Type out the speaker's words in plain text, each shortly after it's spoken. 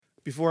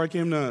Before I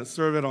came to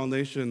serve at All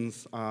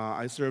Nations,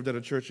 I served at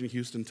a church in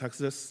Houston,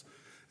 Texas.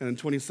 And in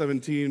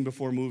 2017,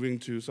 before moving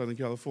to Southern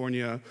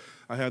California,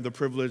 I had the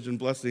privilege and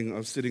blessing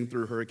of sitting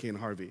through Hurricane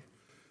Harvey.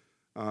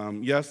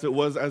 Yes, it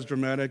was as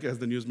dramatic as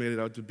the news made it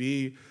out to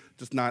be,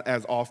 just not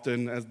as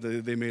often as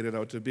they made it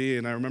out to be.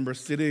 And I remember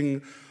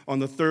sitting on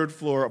the third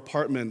floor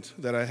apartment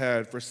that I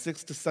had for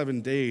 6 to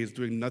 7 days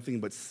doing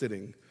nothing but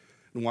sitting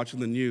and watching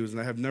the news. And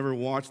I have never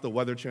watched the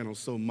Weather Channel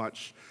so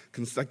much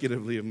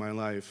consecutively in my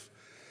life.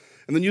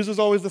 And the news was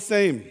always the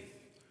same.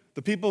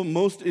 The people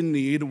most in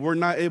need were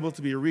not able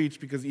to be reached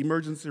because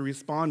emergency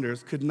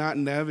responders could not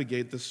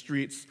navigate the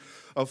streets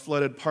of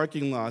flooded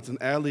parking lots and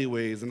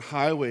alleyways and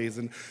highways,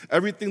 and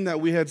everything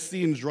that we had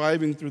seen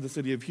driving through the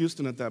city of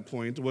Houston at that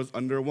point was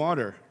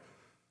underwater.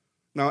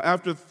 Now,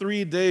 after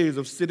 3 days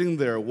of sitting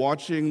there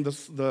watching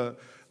the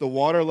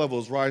water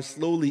levels rise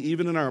slowly,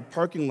 even in our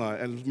parking lot,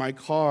 as my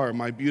car,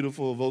 my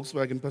beautiful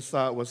Volkswagen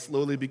Passat, was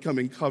slowly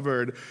becoming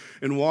covered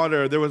in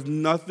water, there was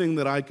nothing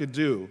that I could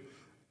do.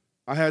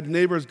 I had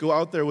neighbors go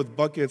out there with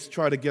buckets,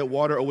 try to get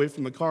water away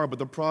from the car, but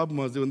the problem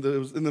was it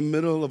was in the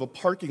middle of a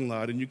parking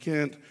lot, and you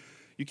can't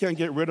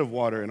get rid of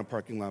water in a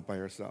parking lot by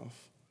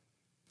yourself.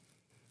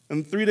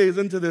 And 3 days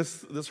into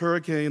this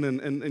hurricane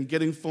and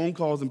getting phone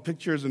calls and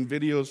pictures and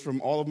videos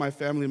from all of my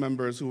family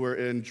members who were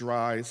in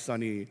dry,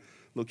 sunny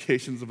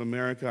locations of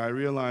America, I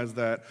realized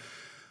that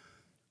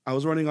I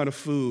was running out of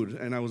food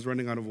and I was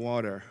running out of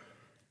water.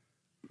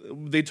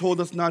 They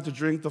told us not to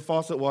drink the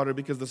faucet water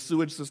because the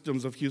sewage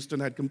systems of Houston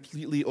had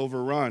completely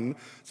overrun.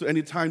 So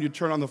anytime you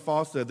turn on the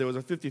faucet, there was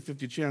a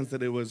 50-50 chance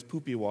that it was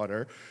poopy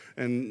water.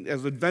 And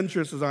as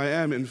adventurous as I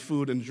am in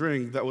food and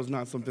drink, that was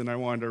not something I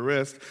wanted to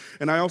risk.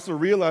 And I also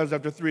realized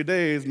after 3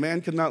 days,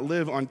 man cannot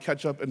live on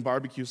ketchup and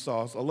barbecue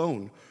sauce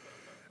alone.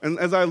 And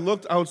as I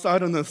looked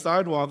outside on the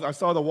sidewalk, I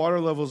saw the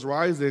water levels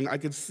rising. I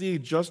could see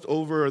just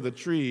over the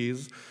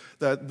trees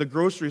that the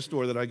grocery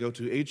store that I go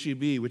to,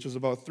 H-E-B, which is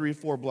about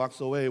 3-4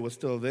 blocks away, was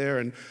still there.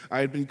 And I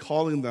had been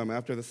calling them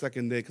after the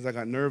second day because I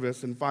got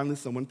nervous. And finally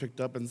someone picked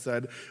up and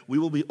said, "We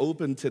will be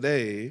open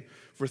today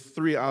for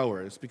 3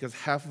 hours," because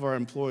half of our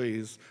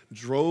employees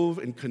drove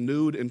and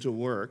canoed into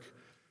work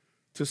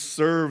to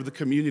serve the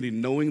community,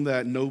 knowing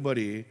that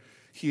nobody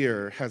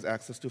here has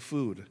access to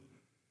food.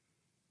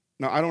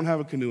 Now, I don't have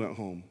a canoe at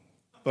home.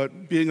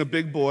 But being a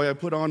big boy, I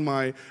put on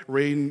my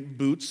rain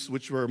boots,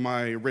 which were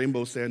my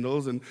rainbow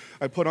sandals, and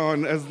I put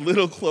on as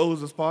little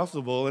clothes as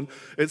possible. And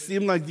it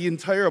seemed like the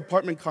entire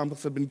apartment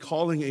complex had been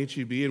calling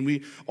H-E-B, and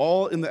we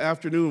all in the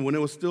afternoon, when it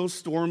was still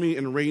stormy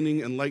and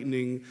raining and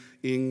lightning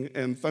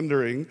and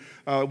thundering,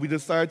 we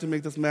decided to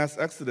make this mass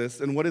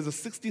exodus. And what is a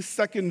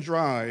 60-second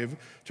drive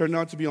turned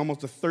out to be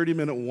almost a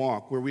 30-minute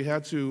walk, where we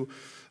had to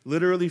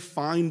literally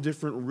find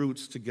different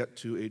routes to get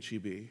to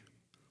H-E-B.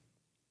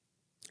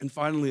 And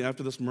finally,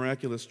 after this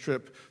miraculous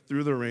trip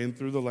through the rain,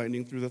 through the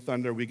lightning, through the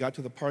thunder, we got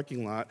to the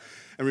parking lot,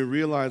 and we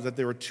realized that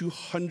there were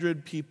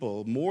 200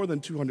 people, more than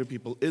 200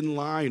 people, in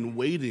line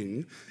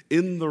waiting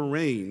in the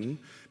rain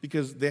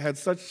because they had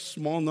such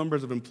small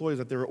numbers of employees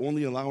that they were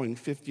only allowing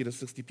 50 to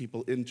 60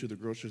 people into the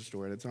grocery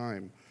store at a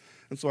time.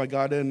 And so I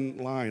got in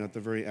line at the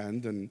very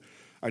end, and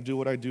I do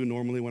what I do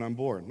normally when I'm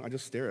bored. I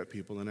just stare at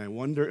people, and I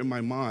wonder in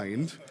my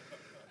mind,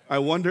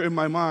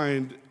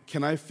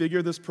 can I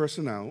figure this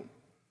person out?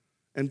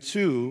 And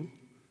 2,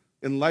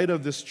 in light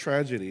of this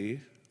tragedy,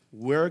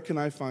 where can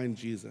I find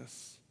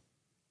Jesus?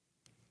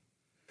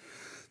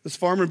 This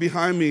farmer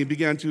behind me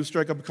began to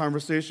strike up a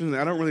conversation.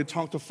 I don't really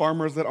talk to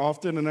farmers that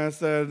often. And I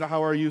said,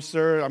 "How are you,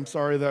 sir? I'm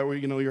sorry that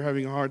you're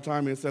having a hard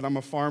time." And he said, "I'm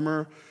a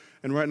farmer,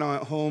 and right now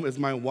at home is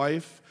my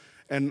wife.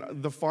 And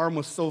the farm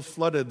was so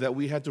flooded that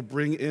we had to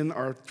bring in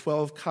our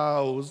 12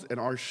 cows and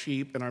our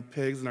sheep and our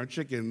pigs and our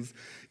chickens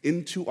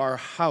into our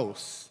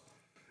house,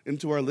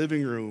 into our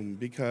living room,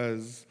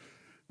 because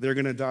they're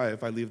going to die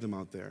if I leave them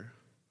out there."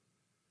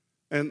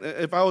 And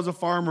if I was a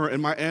farmer and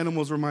my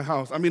animals were my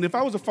house, if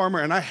I was a farmer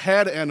and I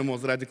had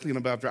animals that I had to clean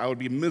up after, I would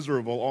be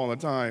miserable all the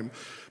time.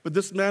 But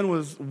this man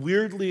was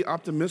weirdly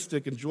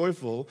optimistic and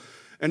joyful,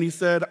 and he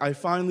said, "I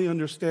finally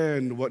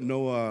understand what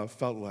Noah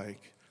felt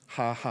like.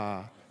 Ha,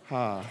 ha,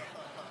 ha."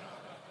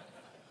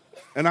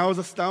 And I was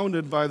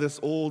astounded by this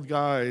old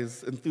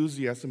guy's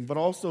enthusiasm, but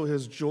also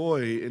his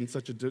joy in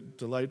such a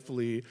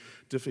delightfully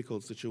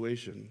difficult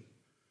situation.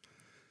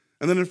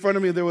 And then in front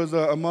of me, there was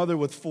a mother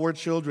with 4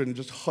 children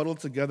just huddled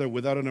together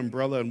without an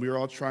umbrella, and we were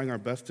all trying our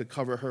best to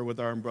cover her with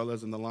our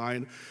umbrellas in the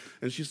line.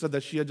 And she said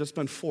that she had just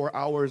spent 4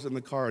 hours in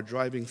the car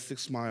driving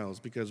 6 miles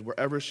because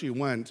wherever she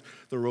went,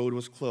 the road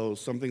was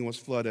closed, something was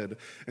flooded.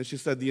 And she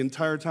said the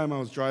entire time I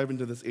was driving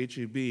to this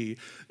H-E-B,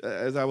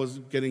 as I was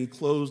getting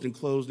closed and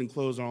closed and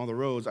closed on all the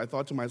roads, I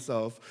thought to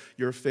myself,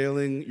 you're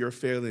failing,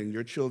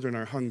 your children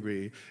are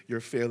hungry, you're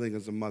failing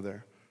as a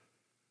mother.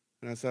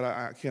 And I said,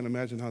 I can't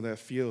imagine how that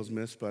feels,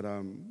 miss, but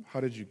how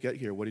did you get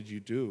here? What did you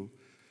do?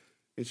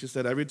 And she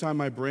said, every time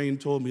my brain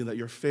told me that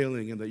you're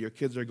failing and that your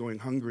kids are going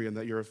hungry and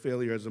that you're a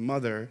failure as a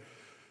mother,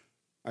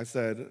 I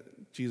said,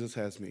 Jesus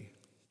has me.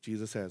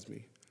 Jesus has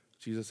me.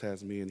 Jesus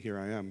has me, and here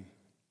I am.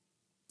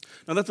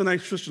 Now, that's a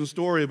nice Christian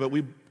story, but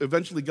we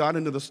eventually got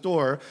into the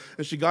store,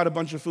 and she got a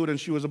bunch of food, and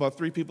she was about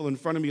 3 people in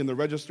front of me in the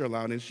register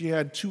line, and she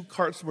had 2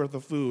 carts worth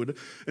of food.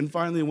 And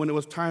finally, when it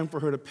was time for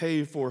her to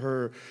pay for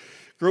her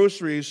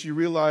groceries, she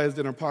realized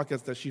in her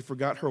pockets that she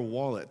forgot her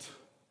wallet.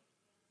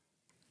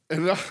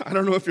 And I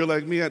don't know if you're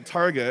like me at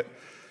Target.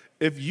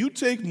 If you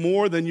take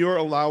more than your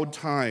allowed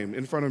time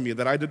in front of me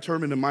that I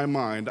determined in my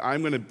mind,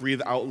 I'm going to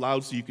breathe out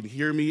loud so you can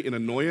hear me in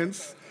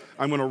annoyance.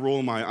 I'm going to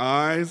roll my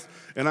eyes,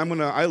 and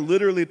I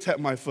literally tap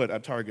my foot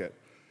at Target.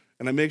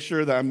 And I make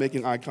sure that I'm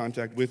making eye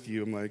contact with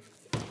you. I'm like,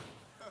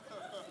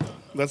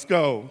 let's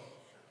go.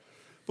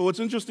 But what's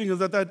interesting is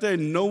that day,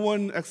 no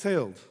one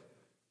exhaled.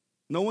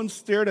 No one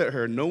stared at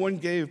her. No one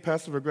gave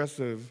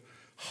passive-aggressive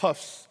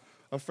huffs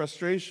of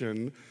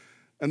frustration.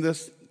 And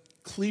this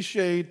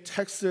cliche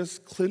Texas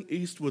Clint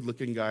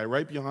Eastwood-looking guy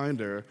right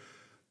behind her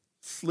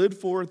slid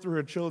forward through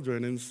her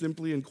children and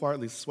simply and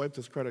quietly swiped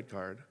his credit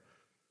card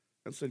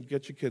and said,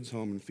 get your kids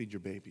home and feed your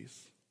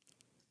babies.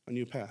 A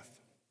new path.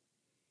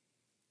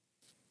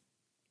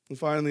 And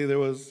finally, there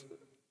was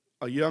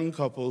a young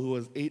couple who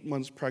was 8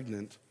 months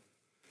pregnant.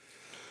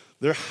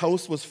 Their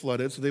house was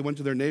flooded, so they went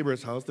to their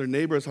neighbor's house. Their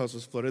neighbor's house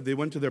was flooded. They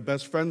went to their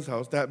best friend's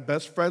house. That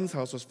best friend's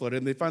house was flooded.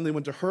 And they finally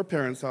went to her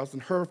parents' house,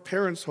 and her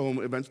parents'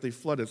 home eventually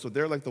flooded. So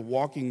they're like the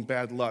walking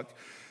bad luck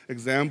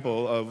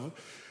example of...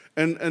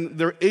 And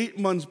they're 8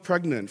 months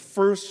pregnant,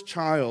 first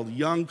child,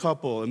 young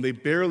couple, and they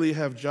barely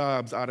have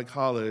jobs out of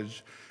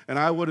college. And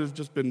I would have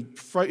just been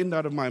frightened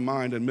out of my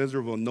mind and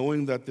miserable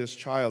knowing that this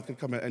child could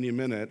come at any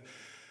minute.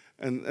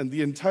 And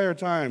the entire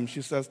time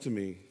she says to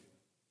me,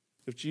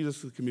 if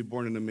Jesus can be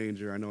born in a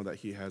manger, I know that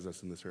he has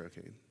us in this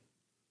hurricane.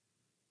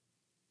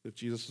 If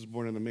Jesus was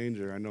born in a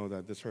manger, I know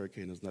that this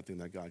hurricane is nothing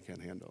that God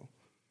can't handle.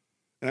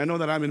 And I know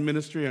that I'm in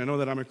ministry, and I know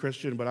that I'm a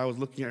Christian, but I was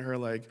looking at her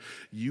like,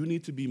 you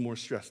need to be more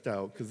stressed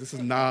out because this is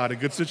not a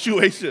good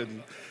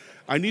situation.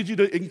 I need you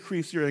to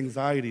increase your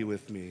anxiety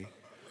with me.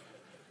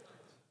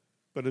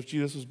 But if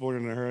Jesus was born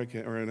in a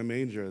hurricane or in a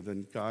manger,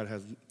 then God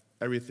has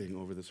everything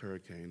over this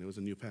hurricane. It was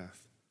a new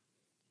path.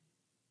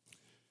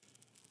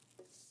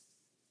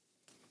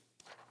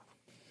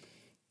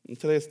 In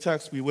today's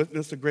text, we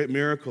witness a great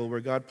miracle where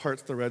God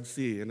parts the Red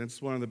Sea, and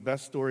it's one of the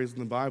best stories in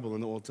the Bible,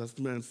 in the Old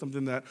Testament. It's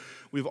something that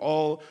we've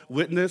all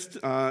witnessed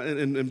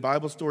in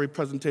Bible story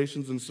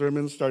presentations and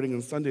sermons starting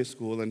in Sunday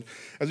school. And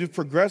as we've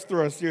progressed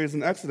through our series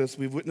in Exodus,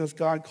 we've witnessed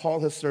God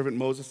call his servant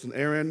Moses and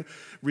Aaron,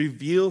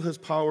 reveal his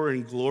power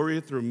and glory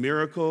through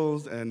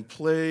miracles and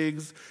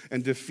plagues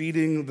and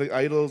defeating the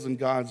idols and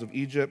gods of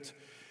Egypt.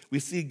 We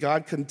see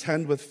God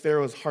contend with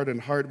Pharaoh's hardened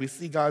heart. We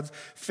see God's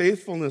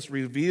faithfulness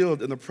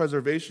revealed in the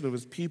preservation of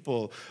his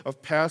people, of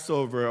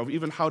Passover, of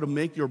even how to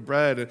make your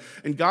bread.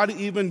 And God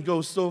even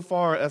goes so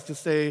far as to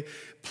say,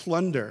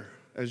 plunder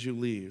as you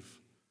leave.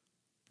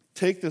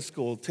 Take this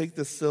gold, take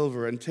this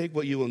silver, and take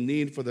what you will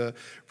need for the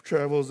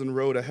travels and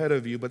road ahead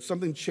of you. But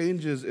something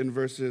changes in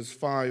verses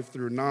 5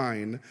 through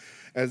 9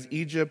 as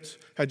Pharaoh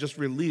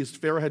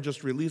had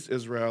just released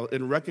Israel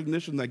in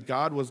recognition that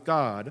God was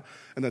God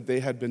and that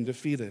they had been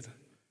defeated.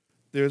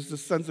 There's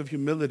this sense of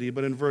humility,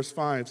 but in verse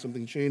 5,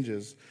 something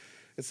changes.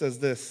 It says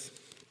this: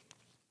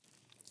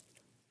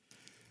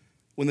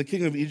 when the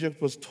king of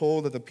Egypt was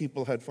told that the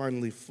people had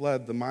finally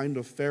fled, the mind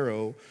of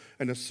Pharaoh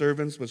and his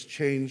servants was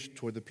changed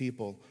toward the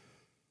people.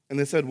 And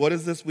they said, what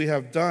is this we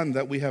have done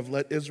that we have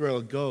let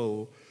Israel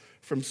go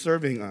from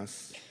serving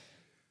us?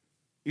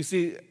 You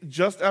see,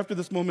 just after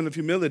this moment of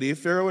humility,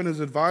 Pharaoh and his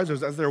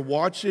advisors, as they're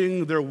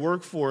watching their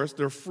workforce,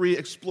 their free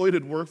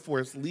exploited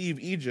workforce, leave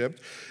Egypt,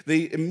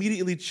 they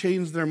immediately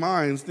change their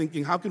minds,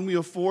 thinking, how can we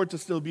afford to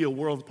still be a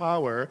world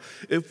power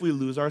if we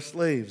lose our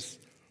slaves?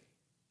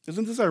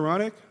 Isn't this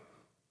ironic?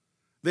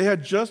 They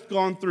had just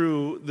gone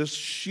through this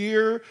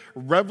sheer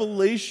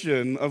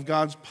revelation of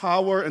God's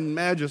power and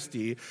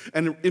majesty,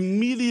 and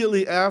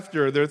immediately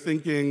after, they're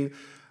thinking,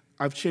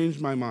 I've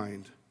changed my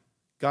mind.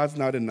 God's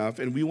not enough,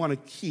 and we want to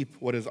keep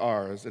what is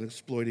ours and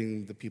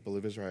exploiting the people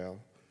of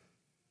Israel.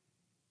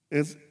 And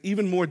it's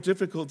even more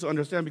difficult to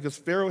understand because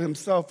Pharaoh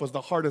himself was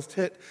the hardest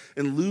hit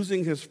in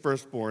losing his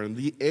firstborn,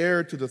 the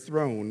heir to the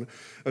throne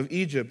of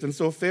Egypt. And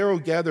so Pharaoh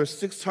gathers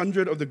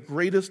 600 of the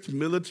greatest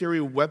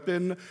military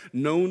weapon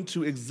known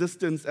to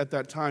existence at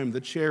that time,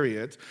 the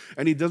chariot.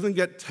 And he doesn't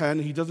get 10,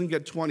 he doesn't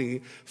get 20.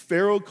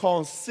 Pharaoh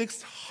calls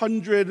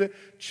 600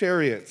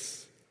 chariots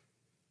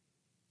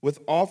with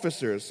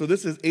officers. So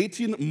this is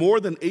more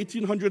than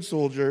 1,800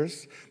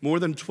 soldiers, more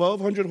than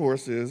 1,200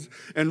 horses,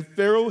 and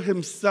Pharaoh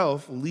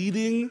himself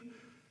leading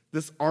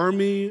this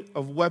army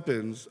of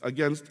weapons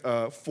against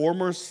a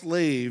former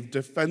slave,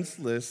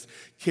 defenseless,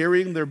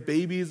 carrying their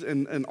babies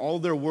and all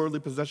their worldly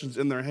possessions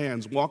in their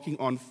hands, walking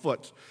on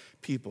foot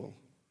people.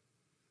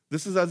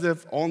 This is as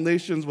if all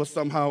nations was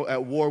somehow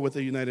at war with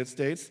the United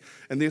States,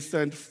 and they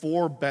sent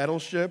 4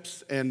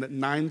 battleships and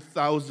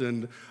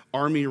 9,000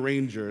 army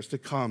rangers to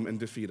come and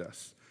defeat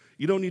us.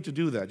 You don't need to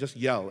do that. Just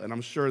yell, and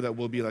I'm sure that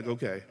we'll be like,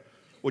 okay.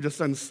 Or just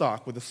send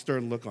Sock with a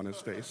stern look on his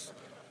face.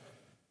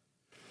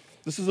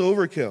 This is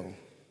overkill.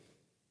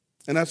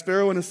 And as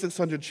Pharaoh and his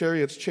 600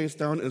 chariots chase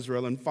down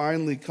Israel and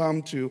finally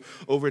come to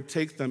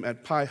overtake them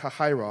at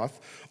Pi-hahiroth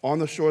on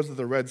the shores of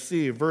the Red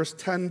Sea, verse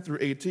 10 through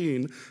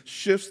 18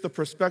 shifts the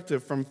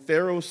perspective from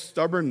Pharaoh's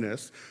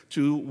stubbornness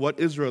to what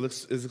Israel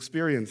is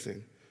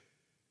experiencing.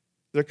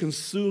 They're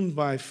consumed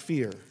by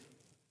fear,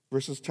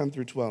 verses 10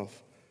 through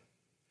 12.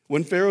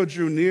 When Pharaoh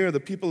drew near, the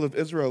people of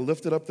Israel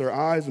lifted up their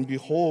eyes, and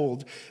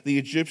behold, the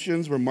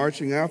Egyptians were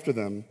marching after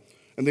them,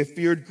 and they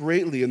feared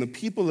greatly, and the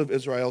people of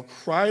Israel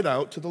cried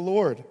out to the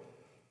Lord.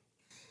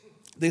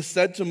 They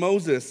said to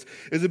Moses,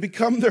 is it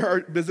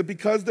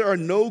because there are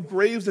no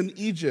graves in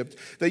Egypt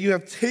that you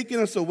have taken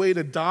us away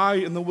to die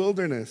in the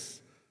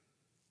wilderness?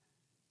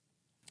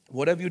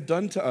 What have you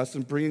done to us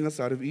in bringing us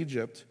out of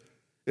Egypt?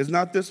 Is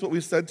not this what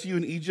we said to you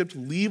in Egypt?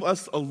 Leave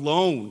us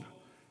alone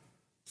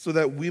so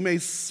that we may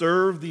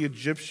serve the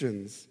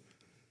Egyptians.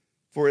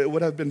 For it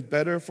would have been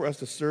better for us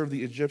to serve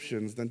the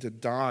Egyptians than to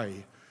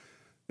die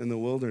in the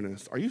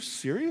wilderness. Are you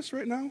serious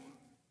right now?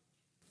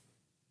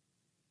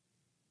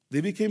 They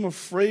became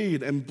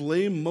afraid and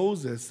blamed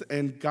Moses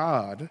and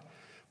God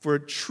for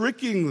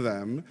tricking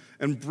them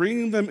and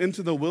bringing them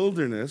into the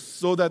wilderness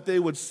so that they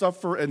would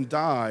suffer and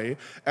die,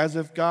 as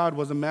if God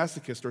was a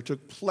masochist or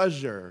took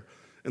pleasure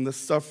in the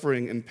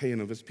suffering and pain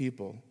of his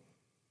people.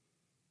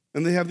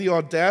 And they have the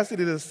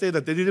audacity to say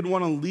that they didn't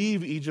want to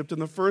leave Egypt in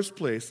the first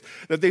place.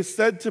 That they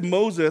said to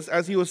Moses,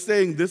 as he was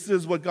saying, this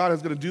is what God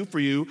is going to do for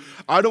you.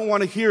 I don't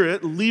want to hear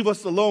it. Leave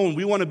us alone.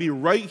 We want to be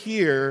right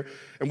here,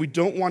 and we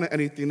don't want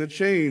anything to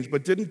change.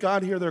 But didn't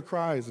God hear their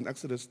cries in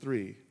Exodus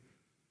 3?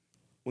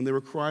 When they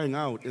were crying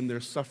out in their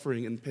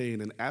suffering and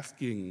pain and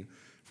asking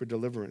for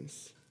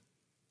deliverance?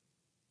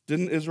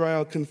 Didn't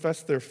Israel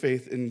confess their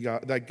faith in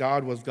God, that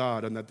God was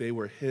God and that they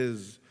were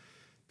his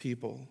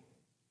people?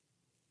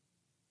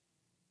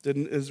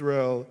 Didn't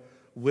Israel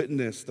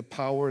witness the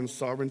power and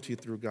sovereignty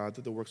through God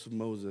through the works of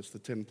Moses, the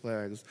 10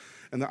 plagues?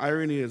 And the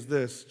irony is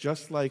this,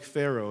 just like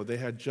Pharaoh, they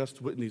had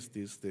just witnessed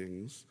these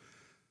things,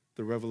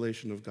 the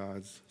revelation of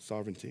God's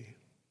sovereignty.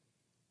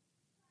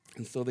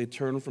 And so they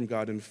turn from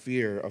God in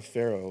fear of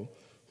Pharaoh,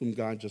 whom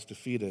God just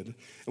defeated.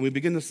 And we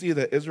begin to see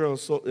that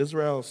Israel's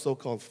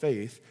so-called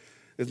faith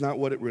is not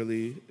what it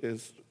really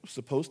is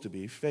supposed to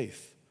be,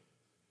 faith.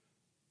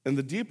 And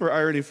the deeper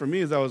irony for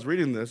me as I was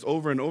reading this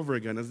over and over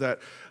again is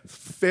that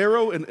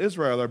Pharaoh and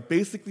Israel are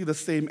basically the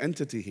same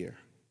entity here.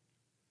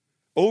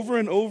 Over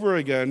and over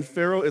again,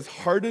 Pharaoh is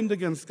hardened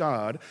against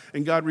God,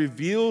 and God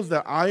reveals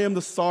that I am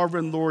the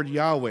sovereign Lord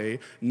Yahweh,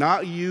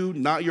 not you,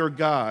 not your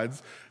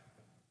gods.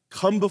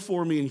 Come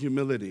before me in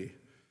humility.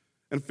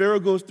 And Pharaoh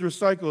goes through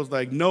cycles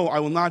like, no,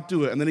 I will not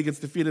do it. And then he gets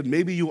defeated.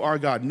 Maybe you are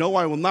God. No,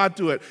 I will not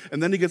do it.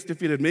 And then he gets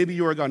defeated. Maybe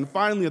you are God. And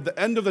finally, at the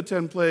end of the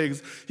 10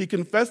 plagues, he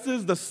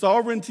confesses the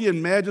sovereignty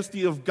and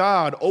majesty of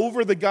God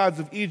over the gods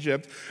of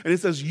Egypt. And he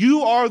says,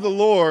 you are the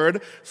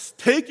Lord.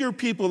 Take your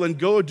people and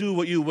go do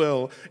what you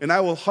will. And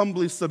I will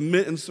humbly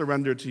submit and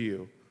surrender to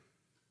you.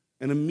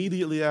 And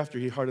immediately after,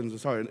 he hardens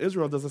his heart. And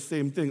Israel does the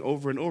same thing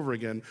over and over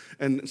again.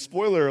 And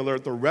spoiler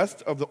alert, the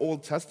rest of the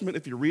Old Testament,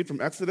 if you read from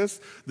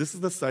Exodus, this is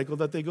the cycle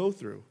that they go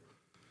through.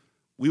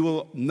 We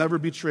will never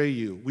betray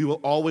you. We will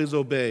always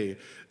obey.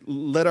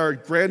 Let our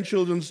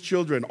grandchildren's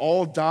children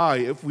all die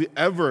if we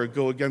ever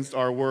go against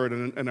our word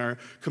and our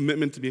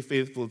commitment to be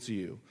faithful to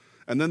you.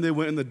 And then they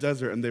went in the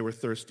desert and they were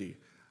thirsty.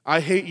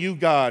 I hate you,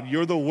 God.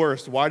 You're the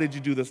worst. Why did you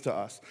do this to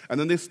us? And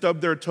then they stubbed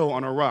their toe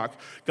on a rock.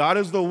 God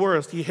is the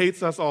worst. He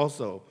hates us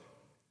also.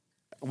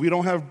 We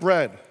don't have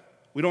bread.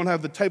 We don't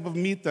have the type of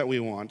meat that we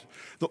want.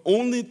 The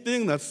only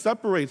thing that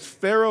separates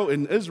Pharaoh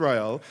and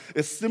Israel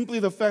is simply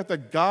the fact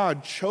that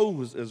God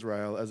chose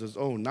Israel as his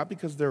own, not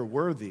because they're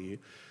worthy,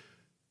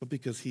 but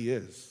because he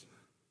is.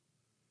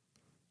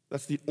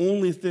 That's the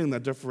only thing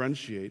that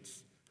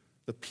differentiates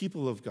the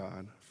people of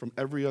God from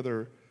every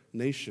other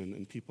nation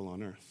and people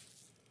on earth.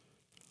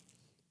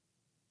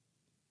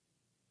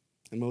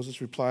 And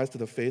Moses replies to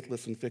the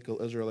faithless and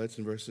fickle Israelites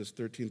in verses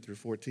 13 through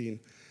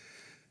 14.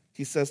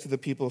 He says to the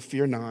people,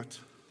 fear not,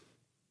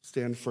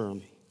 stand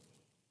firm,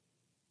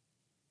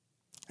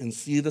 and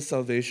see the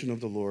salvation of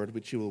the Lord,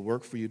 which he will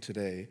work for you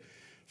today.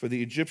 For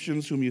the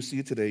Egyptians whom you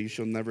see today, you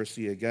shall never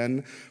see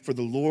again. For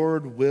the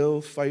Lord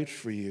will fight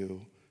for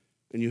you,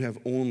 and you have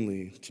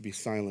only to be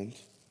silent.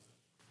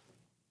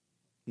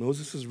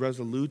 Moses is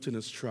resolute in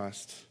his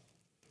trust,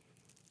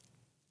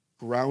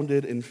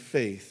 grounded in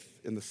faith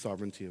in the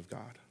sovereignty of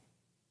God.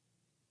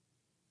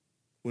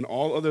 When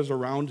all others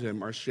around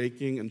him are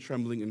shaking and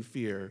trembling in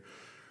fear,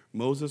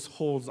 Moses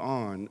holds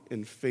on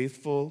in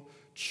faithful,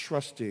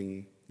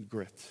 trusting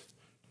grit.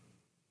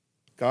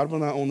 God will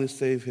not only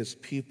save his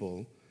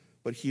people,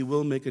 but he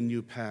will make a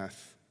new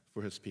path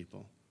for his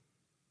people.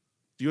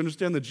 Do you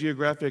understand the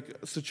geographic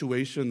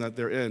situation that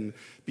they're in?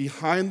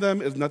 Behind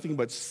them is nothing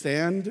but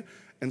sand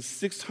and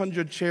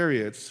 600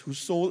 chariots whose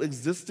sole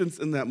existence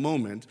in that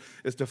moment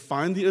is to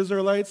find the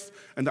Israelites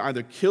and to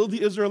either kill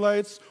the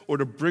Israelites or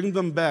to bring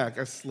them back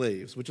as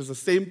slaves, which is the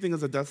same thing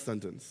as a death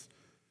sentence.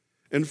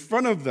 In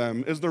front of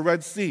them is the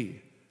Red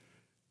Sea,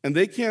 and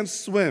they can't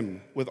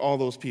swim with all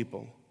those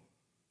people.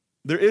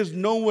 There is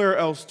nowhere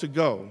else to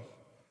go.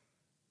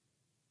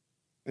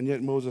 And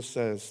yet Moses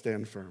says,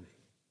 stand firm.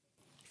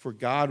 For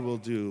God will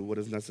do what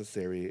is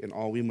necessary, and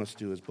all we must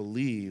do is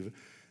believe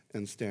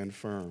and stand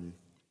firm.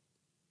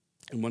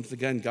 And once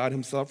again, God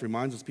himself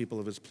reminds his people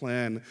of his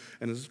plan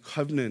and his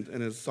covenant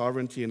and his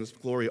sovereignty and his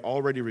glory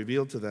already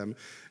revealed to them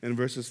in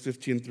verses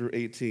 15 through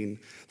 18.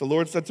 The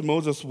Lord said to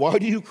Moses, why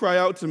do you cry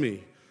out to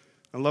me?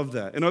 I love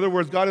that. In other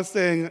words, God is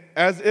saying,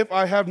 as if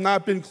I have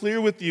not been clear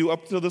with you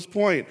up to this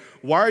point,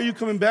 why are you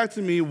coming back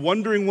to me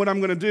wondering what I'm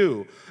going to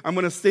do? I'm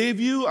going to save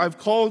you. I've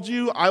called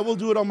you. I will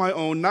do it on my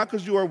own, not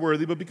because you are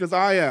worthy, but because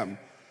I am.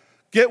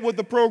 Get with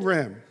the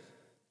program.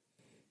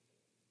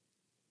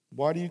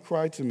 Why do you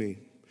cry to me?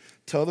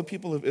 Tell the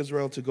people of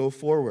Israel to go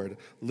forward.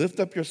 Lift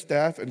up your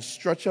staff and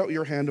stretch out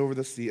your hand over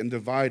the sea and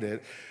divide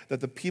it,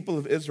 that the people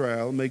of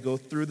Israel may go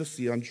through the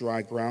sea on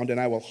dry ground. And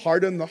I will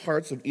harden the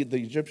hearts of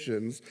the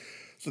Egyptians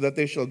so that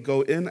they shall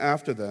go in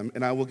after them.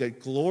 And I will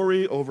get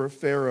glory over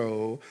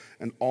Pharaoh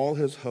and all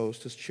his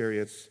host, his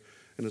chariots,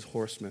 and his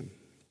horsemen.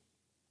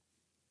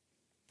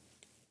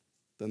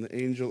 Then the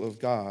angel of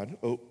God,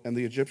 and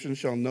the Egyptians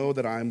shall know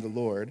that I am the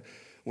Lord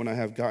when I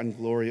have gotten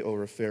glory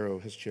over Pharaoh,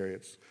 his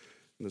chariots,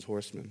 and his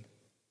horsemen.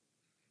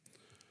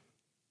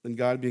 Then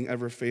God, being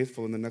ever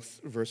faithful in the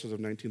next verses of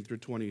 19 through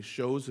 20,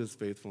 shows his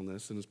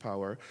faithfulness and his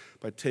power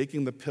by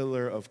taking the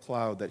pillar of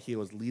cloud that he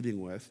was leading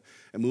with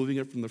and moving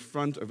it from the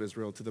front of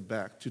Israel to the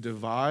back to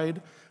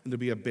divide and to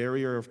be a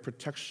barrier of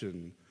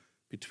protection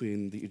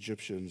between the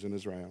Egyptians and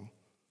Israel.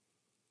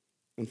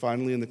 And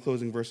finally, in the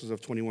closing verses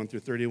of 21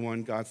 through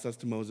 31, God says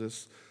to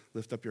Moses,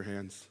 lift up your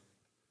hands.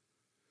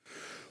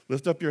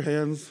 Lift up your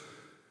hands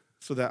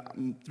so that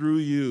through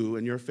you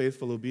and your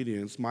faithful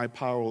obedience, my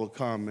power will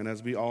come. And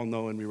as we all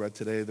know and we read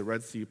today, the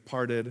Red Sea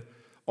parted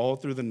all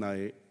through the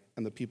night,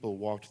 and the people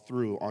walked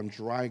through on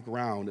dry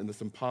ground in this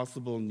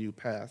impossible new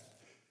path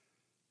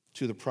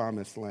to the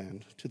promised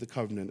land, to the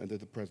covenant, and to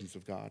the presence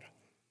of God.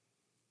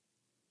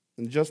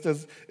 And just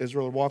as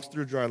Israel walks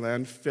through dry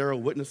land, Pharaoh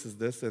witnesses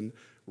this and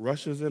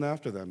rushes in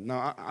after them.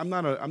 Now, I'm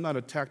not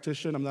a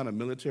tactician, I'm not a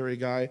military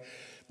guy,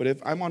 but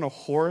if I'm on a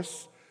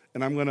horse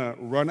and I'm going to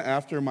run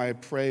after my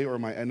prey or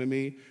my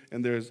enemy,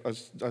 and there's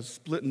a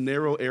split,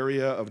 narrow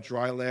area of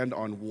dry land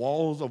on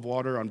walls of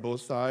water on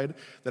both sides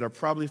that are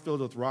probably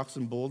filled with rocks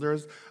and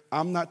boulders,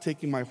 I'm not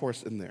taking my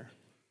horse in there.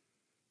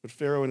 But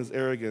Pharaoh in his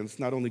arrogance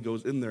not only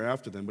goes in there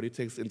after them, but he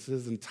takes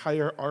his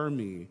entire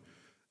army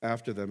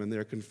after them, and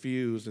they're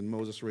confused, and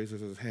Moses raises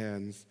his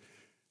hands,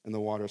 and the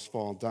waters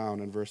fall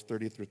down. And verse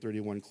 30 through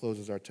 31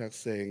 closes our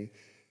text saying,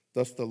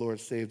 thus the Lord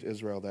saved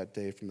Israel that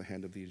day from the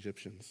hand of the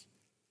Egyptians.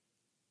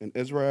 And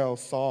Israel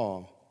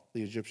saw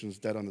the Egyptians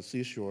dead on the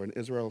seashore, and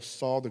Israel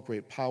saw the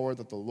great power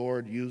that the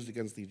Lord used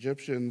against the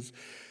Egyptians.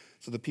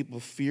 So the people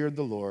feared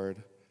the Lord,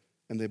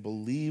 and they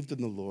believed in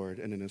the Lord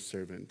and in his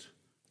servant,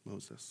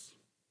 Moses.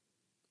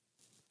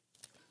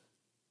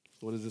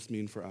 What does this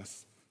mean for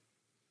us?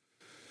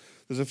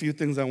 There's a few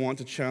things I want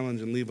to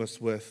challenge and leave us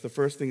with. The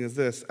first thing is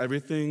this: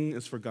 everything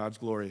is for God's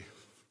glory.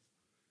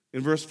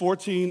 In verse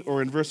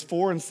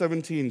 4 and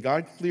 17,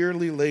 God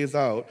clearly lays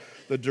out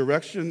the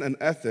direction and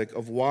ethic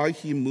of why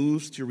he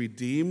moves to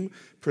redeem,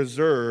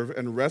 preserve,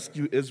 and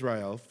rescue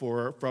Israel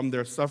from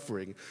their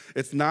suffering.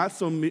 It's not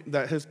so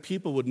that his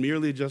people would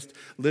merely just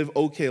live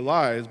okay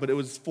lives, but it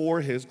was for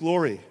his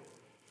glory.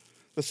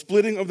 The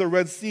splitting of the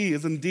Red Sea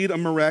is indeed a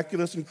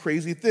miraculous and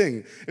crazy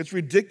thing. It's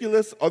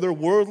ridiculous,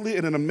 otherworldly,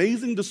 and an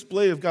amazing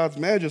display of God's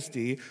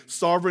majesty,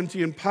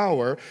 sovereignty, and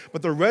power.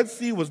 But the Red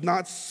Sea was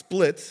not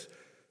split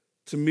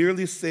to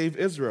merely save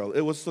Israel.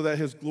 It was so that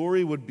his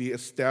glory would be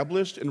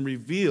established and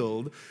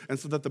revealed, and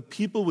so that the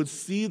people would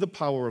see the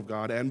power of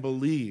God and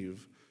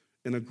believe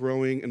in a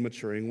growing and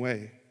maturing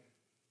way.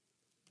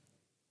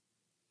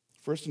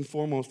 First and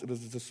foremost, it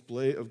is a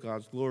display of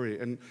God's glory.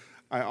 And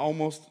I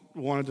almost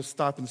wanted to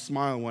stop and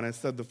smile when I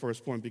said the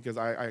first point, because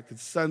I could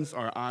sense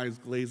our eyes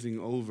glazing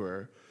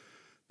over,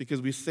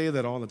 because we say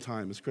that all the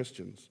time as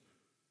Christians,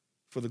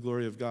 for the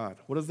glory of God.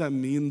 What does that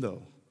mean,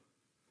 though?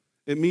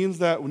 It means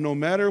that no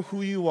matter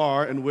who you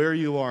are and where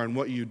you are and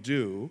what you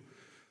do,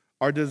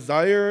 our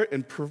desire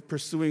in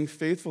pursuing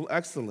faithful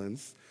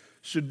excellence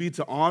should be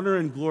to honor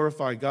and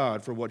glorify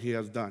God for what he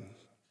has done.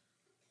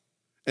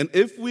 And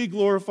if we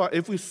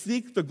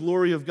seek the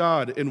glory of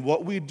God in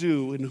what we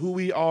do and who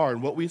we are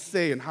and what we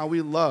say and how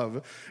we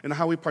love and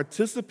how we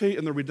participate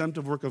in the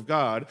redemptive work of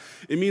God,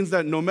 it means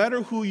that no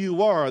matter who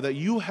you are, that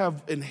you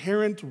have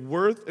inherent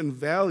worth and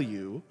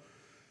value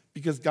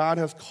because God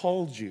has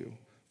called you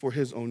for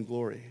his own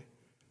glory,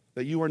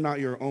 that you are not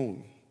your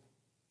own.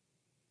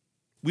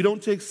 We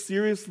don't take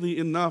seriously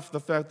enough the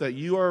fact that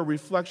you are a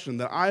reflection,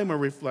 that I am a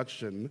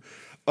reflection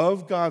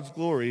of God's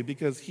glory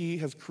because he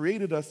has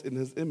created us in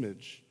his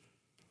image.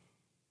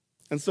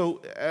 And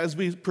so as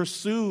we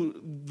pursue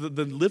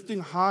the lifting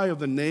high of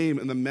the name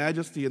and the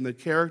majesty and the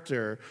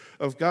character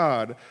of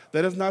God,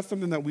 that is not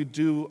something that we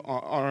do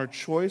on our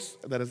choice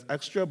that is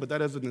extra, but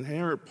that is an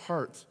inherent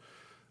part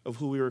of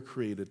who we were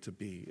created to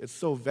be. It's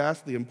so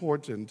vastly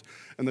important.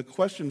 And the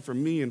question for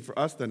me and for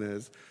us then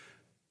is,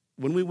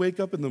 when we wake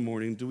up in the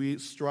morning, do we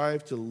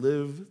strive to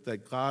live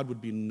that God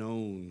would be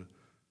known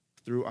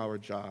through our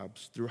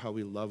jobs, through how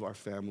we love our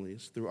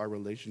families, through our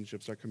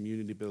relationships, our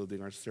community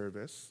building, our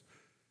service,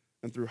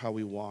 and through how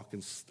we walk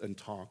and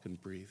talk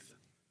and breathe.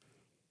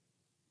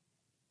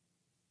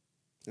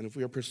 And if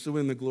we are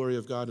pursuing the glory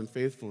of God in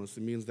faithfulness,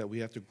 it means that we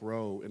have to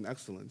grow in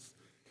excellence.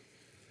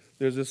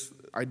 There's this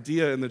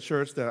idea in the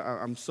church that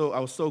I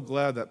was so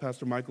glad that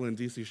Pastor Michael and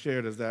DC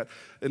shared, is that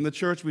in the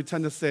church we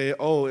tend to say,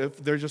 oh,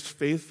 if they're just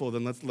faithful,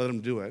 then let's let them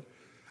do it.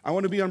 I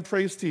want to be on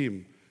praise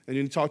team. And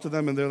you talk to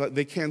them and they're like,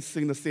 they can't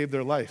sing to save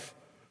their life.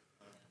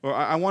 Or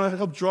I want to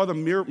help draw the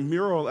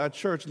mural at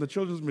church in the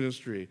children's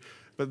ministry.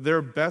 But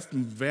their best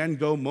Van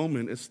Gogh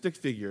moment is stick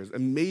figures,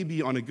 and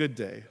maybe on a good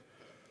day.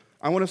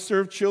 I want to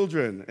serve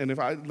children, and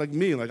I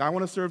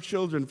want to serve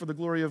children for the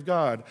glory of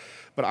God,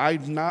 but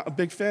I'm not a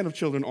big fan of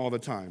children all the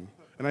time,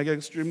 and I get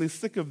extremely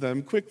sick of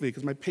them quickly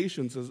because my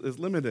patience is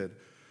limited.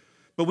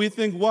 But we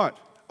think what?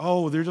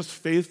 Oh, they're just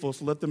faithful,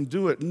 so let them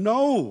do it.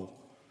 No!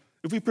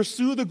 If we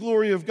pursue the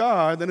glory of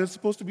God, then it's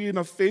supposed to be in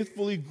a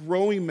faithfully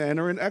growing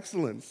manner in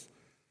excellence.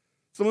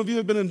 Some of you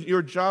have been in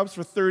your jobs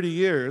for 30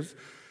 years,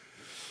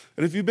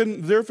 and if you've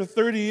been there for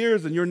 30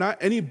 years and you're not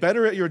any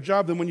better at your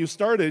job than when you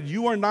started,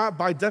 you are not,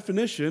 by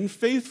definition,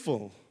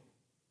 faithful.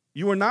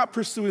 You are not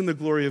pursuing the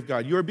glory of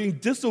God. You are being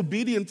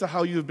disobedient to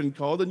how you have been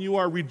called, and you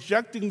are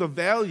rejecting the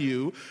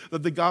value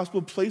that the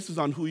gospel places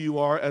on who you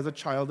are as a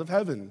child of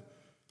heaven.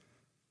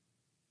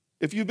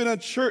 If you've been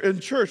in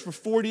church for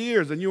 40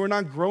 years and you are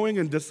not growing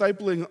and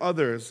discipling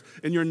others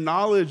in your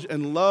knowledge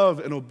and love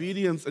and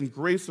obedience and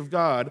grace of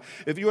God,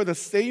 if you are the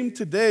same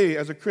today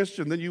as a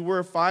Christian than you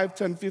were 5,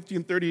 10,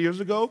 15, 30 years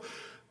ago,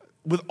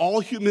 with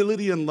all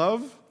humility and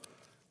love,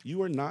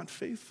 you are not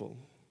faithful.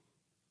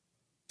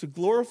 To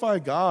glorify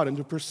God and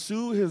to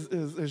pursue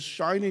his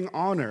shining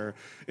honor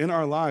in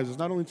our lives is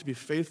not only to be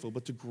faithful,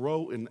 but to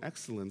grow in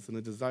excellence and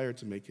a desire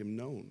to make him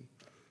known.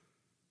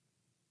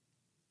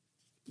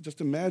 Just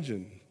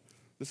imagine.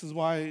 This is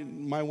why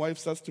my wife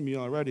says to me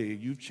already,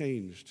 you've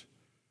changed.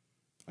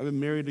 I've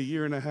been married a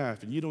year and a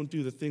half, and you don't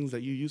do the things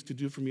that you used to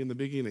do for me in the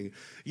beginning.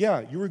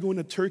 Yeah, you were going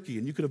to Turkey,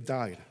 and you could have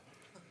died.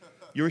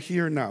 You're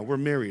here now. We're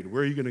married.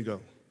 Where are you going to go?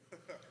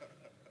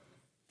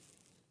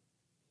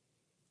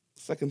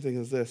 Second thing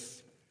is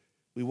this.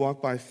 We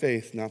walk by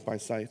faith, not by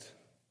sight.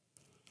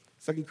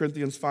 2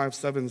 Corinthians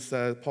 5:7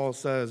 says, Paul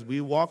says, we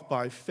walk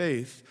by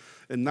faith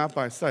and not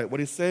by sight. What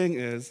he's saying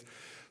is,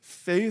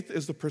 faith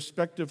is the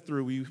perspective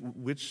through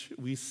which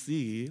we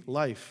see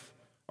life,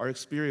 our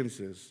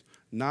experiences,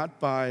 not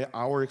by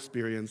our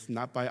experience,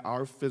 not by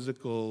our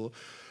physical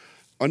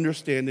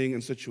understanding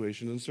and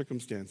situation and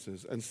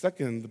circumstances. And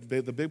second,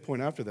 the big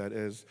point after that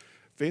is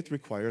faith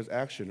requires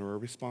action or a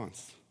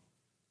response.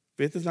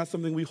 Faith is not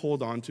something we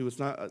hold on to. It's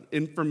not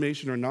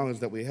information or knowledge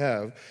that we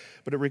have,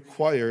 but it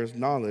requires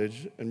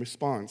knowledge and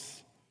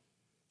response.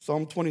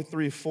 Psalm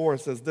 23:4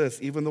 says this,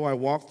 even though I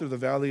walk through the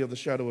valley of the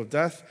shadow of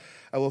death,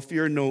 I will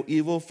fear no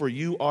evil, for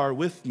you are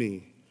with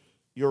me.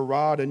 Your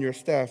rod and your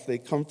staff, they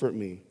comfort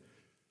me.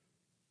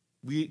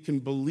 We can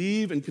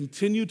believe and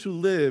continue to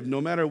live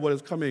no matter what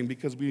is coming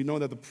because we know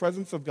that the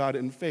presence of God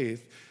in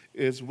faith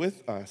is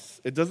with us.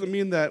 It doesn't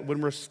mean that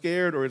when we're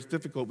scared or it's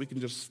difficult, we can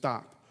just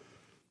stop.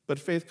 But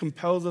faith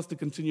compels us to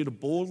continue to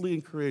boldly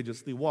and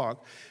courageously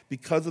walk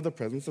because of the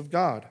presence of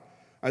God.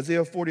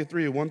 Isaiah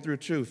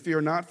 43:1-2, fear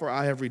not, for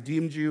I have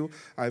redeemed you.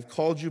 I have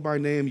called you by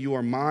name. You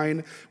are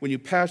mine. When you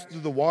pass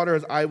through the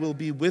waters, I will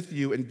be with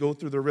you, and go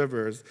through the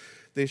rivers.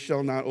 They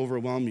shall not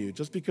overwhelm you.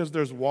 Just because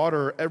there's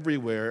water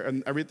everywhere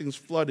and everything's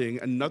flooding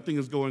and nothing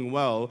is going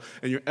well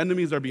and your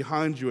enemies are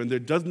behind you and there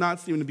does not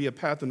seem to be a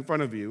path in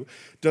front of you,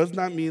 does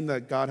not mean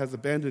that God has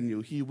abandoned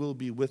you. He will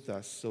be with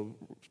us. So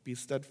be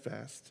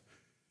steadfast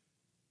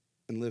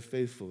and live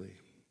faithfully.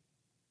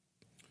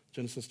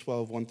 Genesis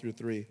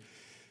 12:1-3.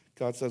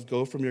 God says,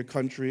 go from your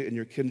country and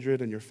your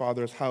kindred and your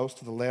father's house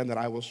to the land that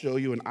I will show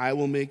you, and I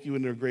will make you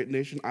into a great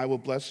nation. I will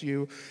bless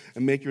you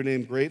and make your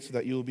name great so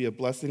that you will be a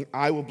blessing.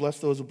 I will bless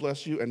those who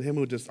bless you, and him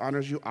who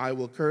dishonors you I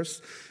will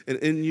curse. And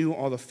in you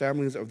all the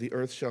families of the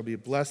earth shall be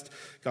blessed.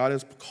 God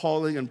is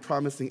calling and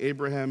promising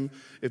Abraham,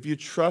 if you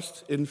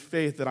trust in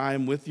faith that I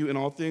am with you in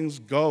all things,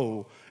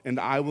 go, and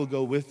I will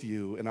go with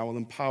you, and I will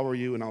empower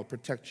you, and I will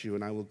protect you,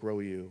 and I will grow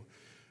you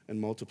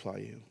and multiply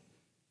you.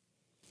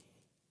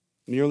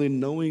 Merely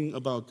knowing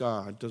about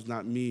God does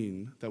not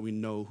mean that we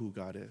know who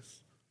God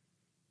is.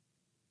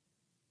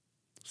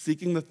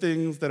 Seeking the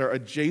things that are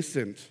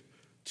adjacent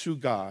to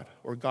God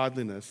or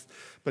godliness,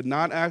 but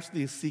not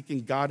actually seeking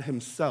God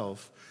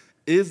himself,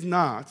 is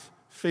not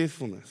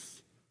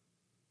faithfulness.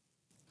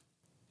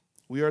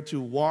 We are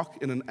to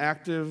walk in an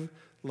active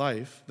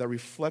life that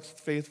reflects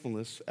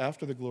faithfulness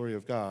after the glory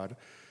of God,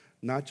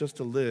 not just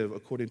to live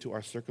according to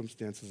our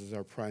circumstances as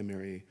our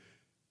primary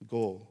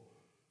goal.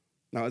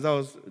 Now, as I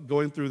was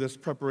going through this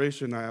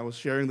preparation, I was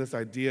sharing this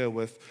idea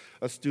with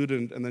a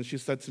student, and then she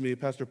said to me,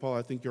 Pastor Paul,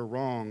 I think you're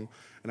wrong,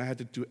 and I had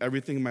to do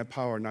everything in my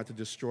power not to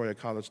destroy a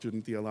college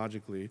student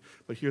theologically.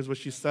 But here's what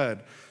she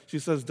said. She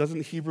says,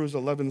 doesn't Hebrews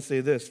 11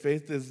 say this?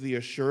 Faith is the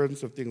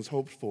assurance of things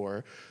hoped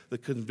for, the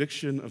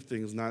conviction of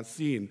things not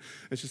seen.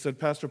 And she said,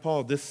 Pastor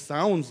Paul, this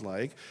sounds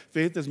like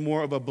faith is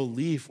more of a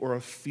belief or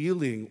a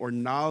feeling or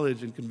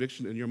knowledge and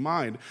conviction in your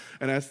mind.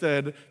 And I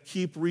said,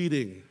 keep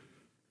reading.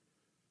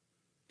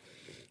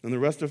 And the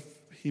rest of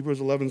Hebrews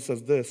 11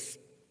 says this: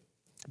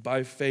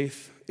 by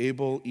faith,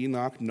 Abel,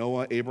 Enoch,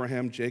 Noah,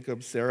 Abraham,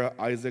 Jacob, Sarah,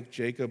 Isaac,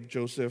 Jacob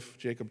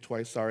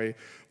twice,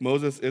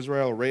 Moses,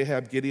 Israel,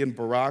 Rahab, Gideon,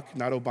 Barak,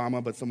 not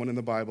Obama, but someone in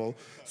the Bible,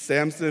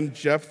 Samson,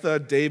 Jephthah,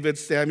 David,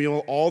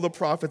 Samuel, all the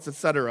prophets,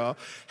 etc.,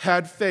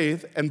 had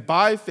faith, and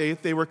by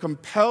faith they were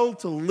compelled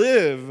to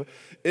live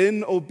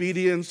in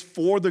obedience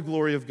for the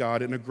glory of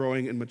God in a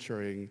growing and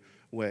maturing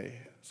way.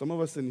 Some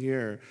of us in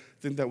here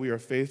think that we are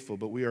faithful,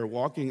 but we are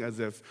walking as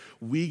if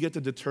we get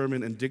to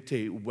determine and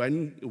dictate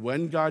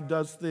when God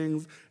does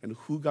things and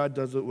who God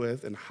does it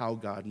with and how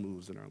God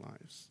moves in our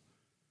lives.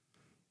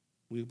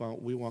 We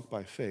walk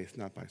by faith,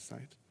 not by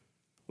sight.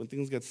 When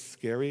things get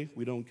scary,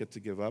 we don't get to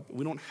give up.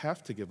 We don't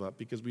have to give up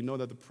because we know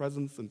that the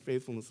presence and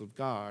faithfulness of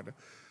God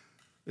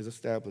is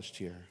established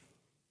here.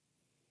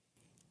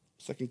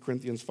 2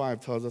 Corinthians 5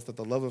 tells us that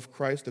the love of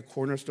Christ, the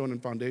cornerstone and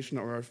foundation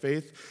of our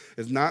faith,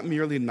 is not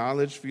merely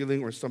knowledge,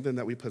 feeling, or something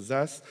that we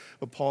possess,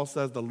 but Paul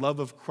says the love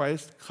of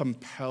Christ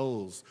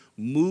compels,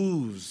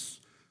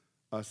 moves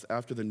us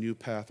after the new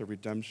path of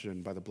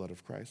redemption by the blood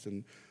of Christ.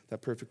 And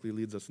that perfectly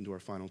leads us into our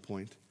final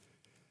point.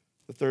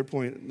 The third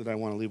point that I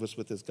want to leave us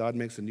with is God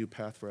makes a new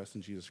path for us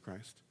in Jesus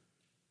Christ.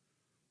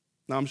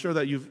 Now, I'm sure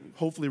that you've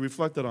hopefully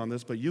reflected on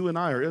this, but you and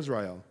I are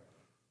Israel.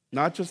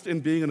 Not just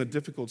in being in a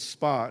difficult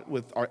spot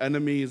with our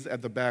enemies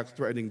at the back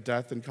threatening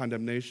death and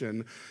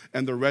condemnation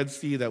and the Red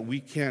Sea that we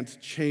can't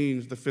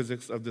change the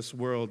physics of this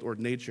world or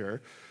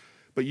nature,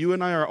 but you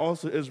and I are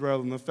also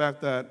Israel in the fact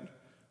that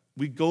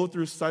we go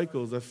through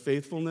cycles of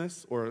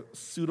faithfulness or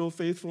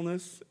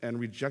pseudo-faithfulness and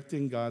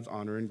rejecting God's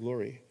honor and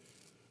glory.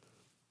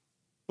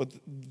 But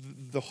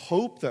the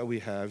hope that we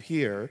have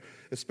here,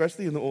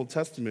 especially in the Old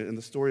Testament, in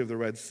the story of the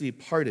Red Sea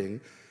parting,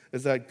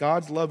 is that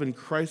God's love in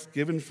Christ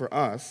given for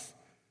us,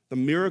 the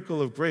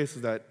miracle of grace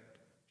is that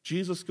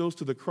Jesus goes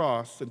to the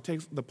cross and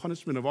takes the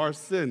punishment of our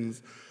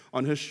sins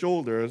on his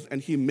shoulders, and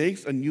he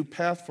makes a new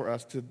path for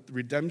us to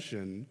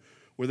redemption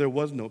where there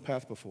was no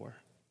path before.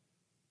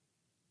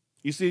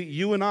 You see,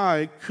 you and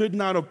I could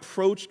not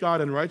approach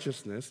God in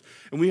righteousness,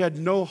 and we had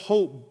no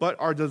hope but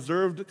our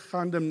deserved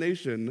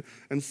condemnation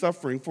and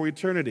suffering for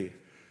eternity.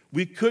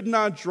 We could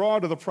not draw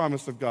to the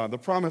promise of God, the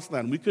promised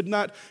land. We could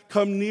not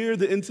come near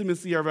the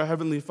intimacy of our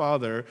Heavenly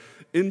Father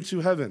into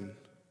heaven.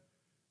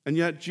 And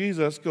yet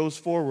Jesus goes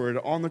forward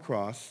on the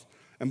cross,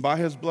 and by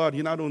his blood,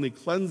 he not only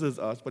cleanses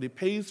us, but he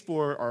pays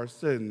for our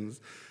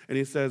sins, and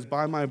he says,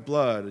 by my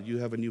blood, you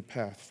have a new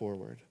path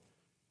forward.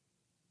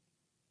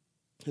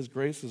 His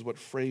grace is what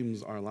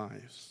frames our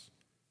lives.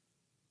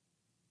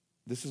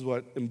 This is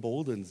what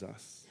emboldens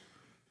us.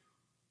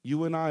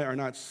 You and I are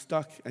not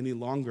stuck any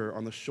longer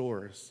on the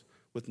shores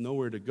with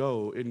nowhere to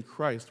go. In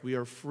Christ, we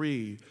are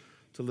free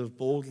to live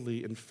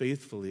boldly and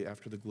faithfully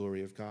after the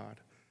glory of God.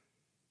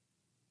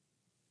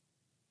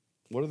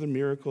 What other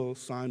miracle,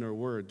 sign, or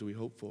word do we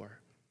hope for?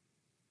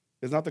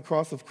 Is not the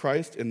cross of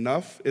Christ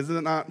enough? Isn't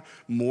it not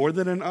more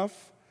than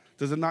enough?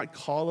 Does it not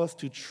call us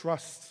to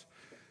trust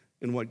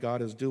in what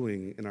God is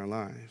doing in our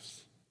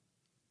lives?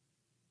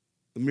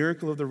 The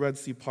miracle of the Red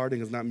Sea parting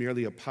is not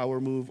merely a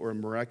power move or a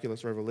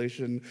miraculous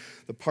revelation.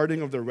 The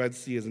parting of the Red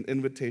Sea is an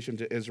invitation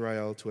to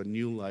Israel to a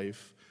new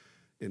life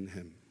in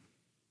him.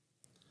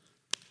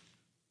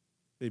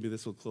 Maybe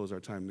this will close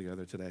our time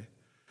together today.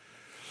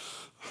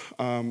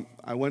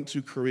 I went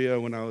to Korea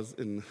when I was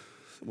in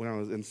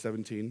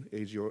 17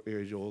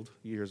 years old.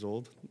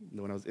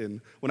 When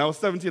I was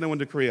 17, I went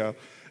to Korea,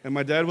 and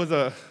my dad was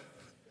a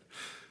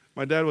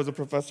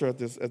professor at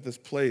this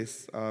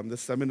place, this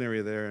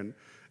seminary there,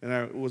 and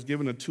I was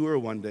given a tour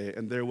one day,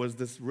 and there was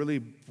this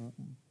really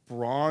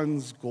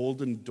bronze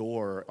golden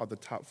door on the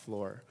top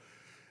floor,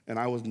 and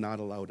I was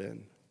not allowed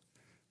in.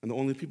 And the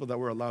only people that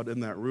were allowed in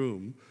that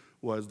room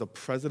was the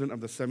president of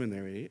the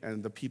seminary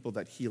and the people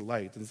that he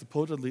liked. And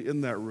supposedly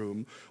in that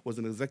room was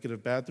an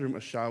executive bathroom,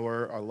 a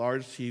shower, a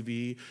large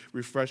TV,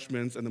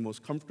 refreshments, and the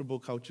most comfortable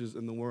couches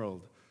in the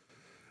world.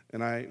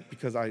 And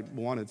because I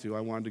wanted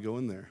to go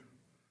in there.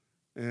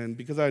 And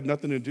because I had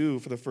nothing to do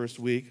for the first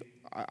week,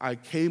 I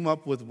came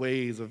up with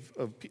ways of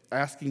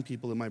asking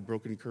people in my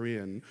broken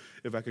Korean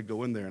if I could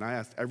go in there. And I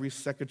asked every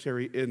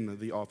secretary in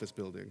the office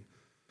building.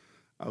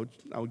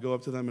 I would go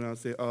up to them and I would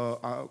say,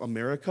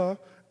 America,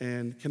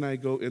 and can I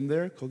go in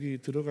there? 거기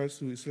들어갈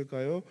수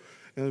있을까요?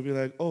 And they'd be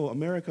like, oh,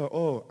 America,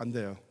 안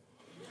돼요.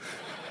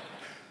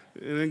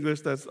 In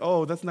English, that's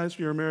nice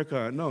for your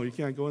America. No, you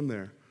can't go in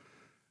there.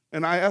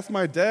 And I asked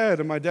my dad,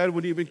 and my dad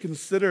wouldn't even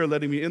consider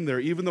letting me in there,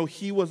 even though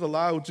he was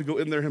allowed to go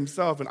in there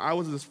himself, and I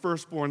was his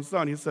firstborn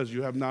son. He says,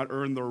 you have not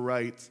earned the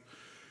right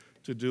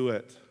to do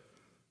it.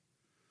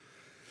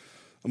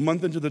 A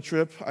month into the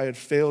trip, I had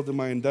failed in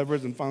my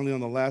endeavors, and finally on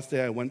the last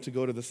day, I went to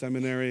go to the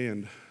seminary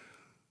and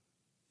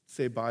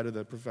say bye to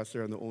the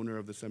professor and the owner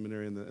of the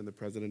seminary and the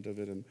president of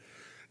it. And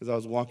as I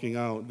was walking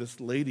out, this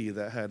lady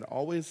that had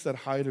always said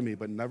hi to me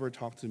but never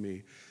talked to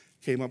me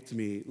came up to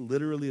me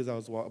literally as I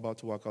was about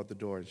to walk out the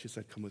door, and she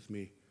said, "Come with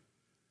me."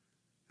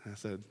 And I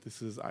said,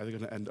 this is either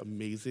going to end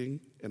amazing,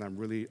 and I'm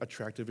really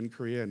attractive in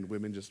Korea, and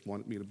women just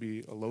want me to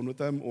be alone with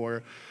them,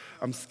 or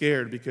I'm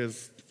scared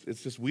because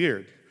it's just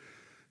weird.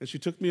 And she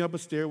took me up a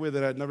stairway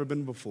that I'd never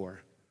been before.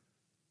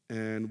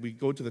 And we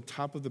go to the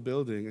top of the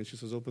building, and she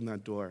says, "Open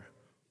that door."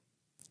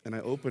 And I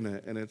open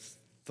it, and it's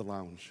the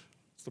lounge.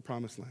 It's the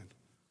promised land.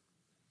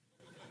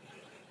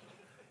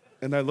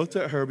 And I looked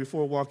at her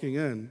before walking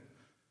in,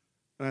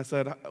 and I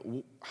said,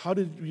 "How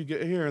did you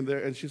get here?"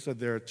 And she said,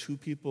 "There are two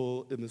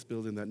people in this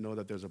building that know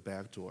that there's a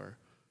back door,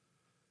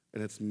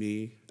 and it's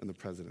me and the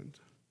president.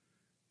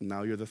 And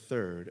now you're the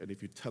third, and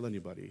if you tell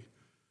anybody,"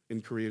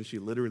 in Korean, she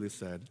literally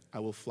said, "I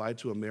will fly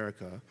to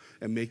America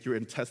and make your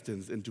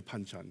intestines into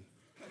panchan,"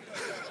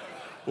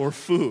 or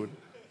food.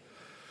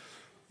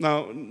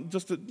 Now,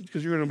 just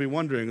because you're going to be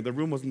wondering, the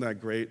room wasn't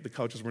that great, the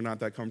couches were not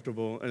that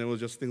comfortable, and it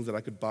was just things that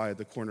I could buy at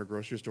the corner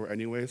grocery store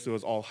anyway, so it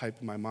was all hype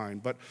in my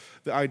mind. But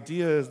the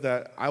idea is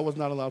that I was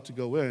not allowed to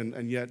go in,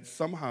 and yet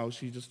somehow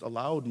she just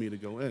allowed me to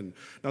go in.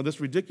 Now, this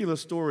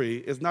ridiculous story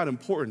is not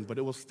important, but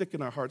it will stick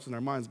in our hearts and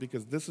our minds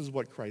because this is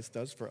what Christ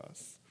does for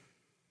us.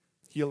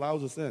 He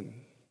allows us in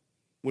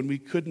when we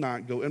could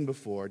not go in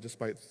before,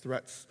 despite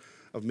threats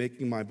of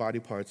making my body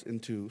parts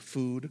into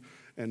food,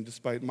 and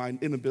despite my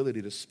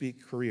inability to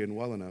speak Korean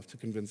well enough to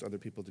convince other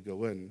people to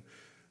go in.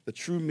 The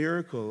true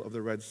miracle of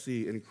the Red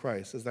Sea in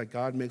Christ is that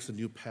God makes a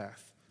new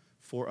path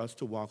for us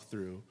to walk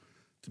through,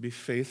 to be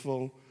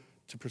faithful,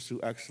 to pursue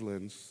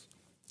excellence,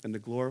 and to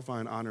glorify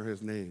and honor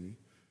his name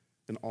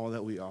in all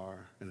that we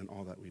are and in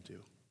all that we do.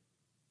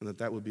 And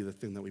that would be the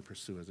thing that we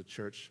pursue as a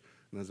church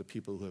and as a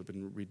people who have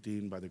been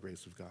redeemed by the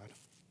grace of God.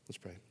 Let's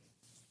pray.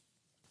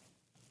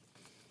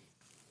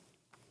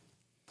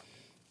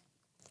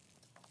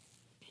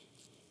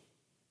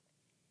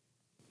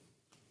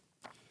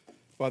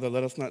 Father,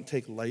 let us not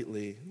take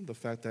lightly the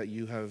fact that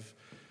you have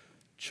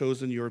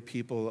chosen your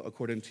people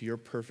according to your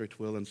perfect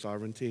will and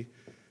sovereignty,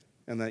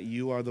 and that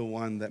you are the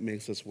one that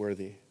makes us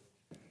worthy.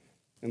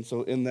 And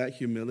so in that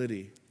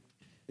humility,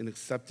 in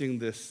accepting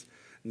this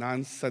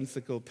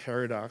nonsensical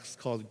paradox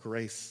called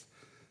grace,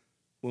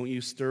 won't you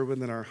stir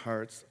within our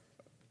hearts,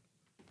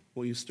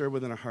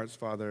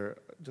 Father,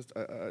 just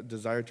a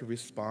desire to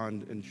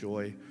respond in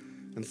joy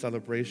and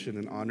celebration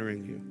and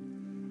honoring you.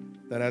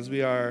 That as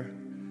we are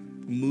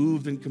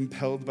moved and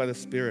compelled by the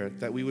Spirit,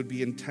 that we would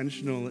be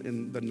intentional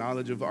in the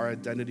knowledge of our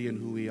identity and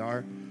who we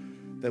are,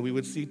 that we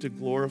would seek to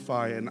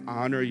glorify and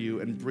honor you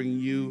and bring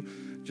you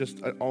just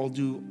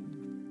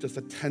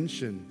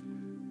attention,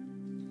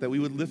 that we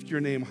would lift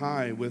your name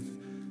high with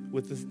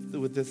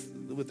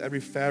every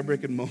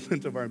fabric and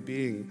moment of our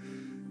being.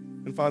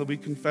 And Father, we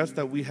confess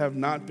that we have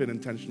not been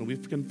intentional.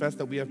 We've confessed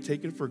that we have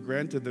taken for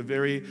granted the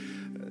very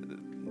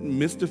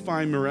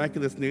mystifying,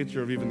 miraculous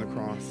nature of even the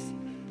cross.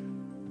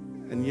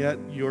 And yet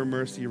your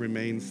mercy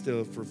remains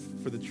still, for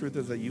the truth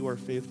is that you are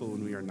faithful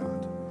when we are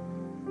not.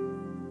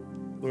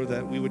 Lord,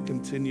 that we would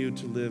continue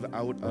to live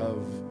out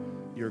of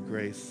your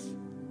grace,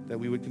 that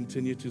we would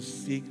continue to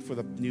seek for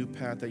the new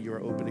path that you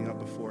are opening up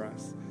before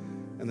us,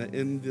 and that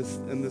in this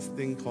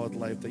thing called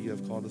life that you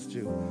have called us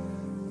to,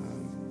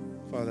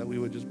 Father, that we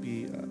would just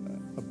be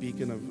a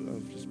beacon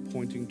of just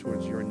pointing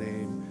towards your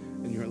name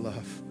and your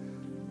love,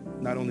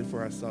 not only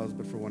for ourselves,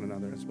 but for one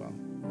another as well.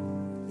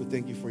 We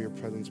thank you for your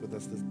presence with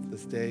us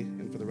this day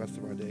and for the rest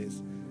of our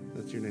days.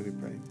 That's your name we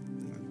pray.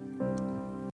 Amen.